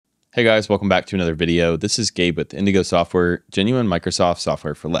Hey guys, welcome back to another video. This is Gabe with Indigo Software, genuine Microsoft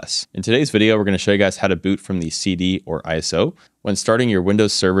software for less. In today's video, we're going to show you guys how to boot from the CD or ISO when starting your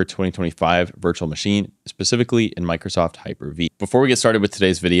Windows Server 2025 virtual machine, specifically in Microsoft Hyper-V. Before we get started with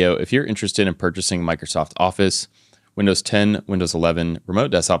today's video, if you're interested in purchasing Microsoft Office, Windows 10, Windows 11,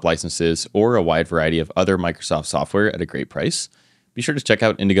 remote desktop licenses, or a wide variety of other Microsoft software at a great price, be sure to check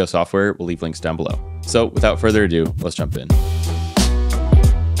out Indigo Software. We'll leave links down below. So without further ado, let's jump in.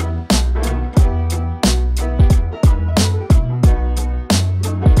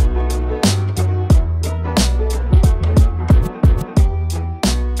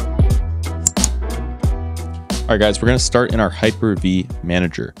 All right, guys, we're going to start in our Hyper-V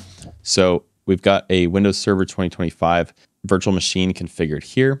manager. So we've got a Windows Server 2025 virtual machine configured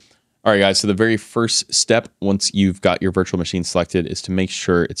here. All right, guys, so the very first step, once you've got your virtual machine selected, is to make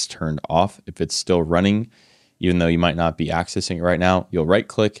sure it's turned off. If it's still running, even though you might not be accessing it right now, you'll right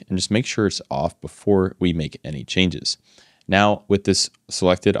click and just make sure it's off before we make any changes. Now, with this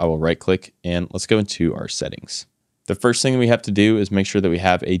selected, I will right click and let's go into our settings. The first thing we have to do is make sure that we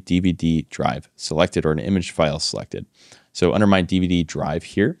have a DVD drive selected or an image file selected. So under my DVD drive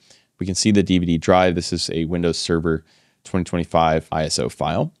here, we can see the DVD drive. This is a Windows Server 2025 ISO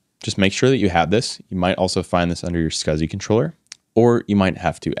file. Just make sure that you have this. You might also find this under your SCSI controller, or you might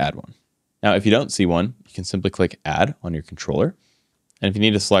have to add one. Now, if you don't see one, you can simply click Add on your controller. And if you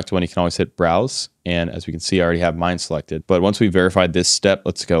need to select one, you can always hit Browse. And as we can see, I already have mine selected. But once we've verified this step,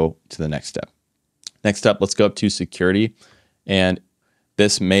 let's go to the next step. Next up, let's go up to security, and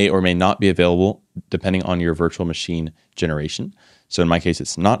this may or may not be available depending on your virtual machine generation. So in my case,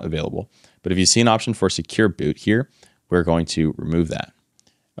 it's not available, but if you see an option for secure boot here, we're going to remove that.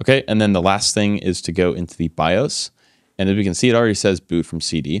 Okay, and then the last thing is to go into the BIOS, and as we can see, it already says boot from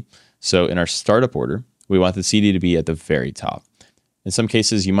CD. So in our startup order, we want the CD to be at the very top. In some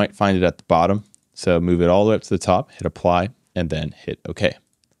cases, you might find it at the bottom. So move it all the way up to the top, hit apply, and then hit OK.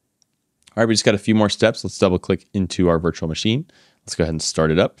 All right, we just got a few more steps. Let's double click into our virtual machine. Let's go ahead and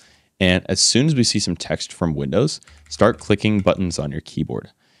start it up. And as soon as we see some text from Windows, start clicking buttons on your keyboard.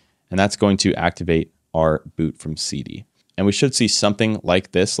 And that's going to activate our boot from CD. And we should see something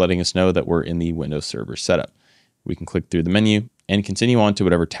like this letting us know that we're in the Windows Server setup. We can click through the menu and continue on to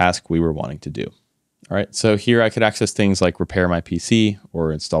whatever task we were wanting to do. All right, so here I could access things like repair my PC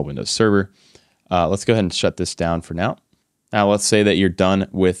or install Windows Server. Let's go ahead and shut this down for now. Now, let's say that you're done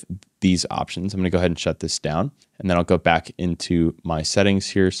with these options. I'm going to go ahead and shut this down, and then I'll go back into my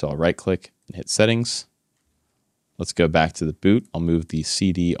settings here. So I'll right click and hit settings. Let's go back to the boot. I'll move the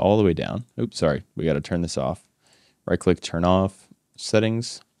CD all the way down. Oops, sorry. We got to turn this off. Right click, turn off,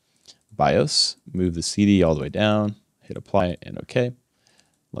 settings, BIOS, move the CD all the way down, hit apply and OK.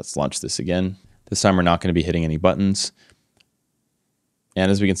 Let's launch this again. This time we're not going to be hitting any buttons. And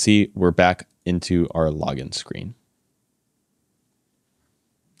as we can see, we're back into our login screen.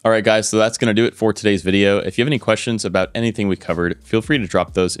 All right, guys, so that's going to do it for today's video. If you have any questions about anything we covered, feel free to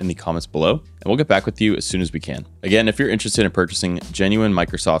drop those in the comments below, and we'll get back with you as soon as we can. Again, if you're interested in purchasing genuine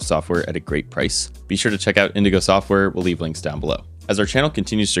Microsoft software at a great price, be sure to check out Indigo Software. We'll leave links down below. As our channel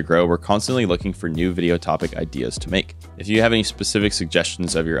continues to grow, we're constantly looking for new video topic ideas to make. If you have any specific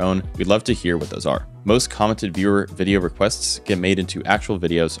suggestions of your own, we'd love to hear what those are. Most commented viewer video requests get made into actual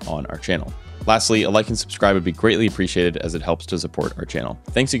videos on our channel. Lastly, a like and subscribe would be greatly appreciated as it helps to support our channel.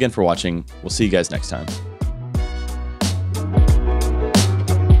 Thanks again for watching. We'll see you guys next time.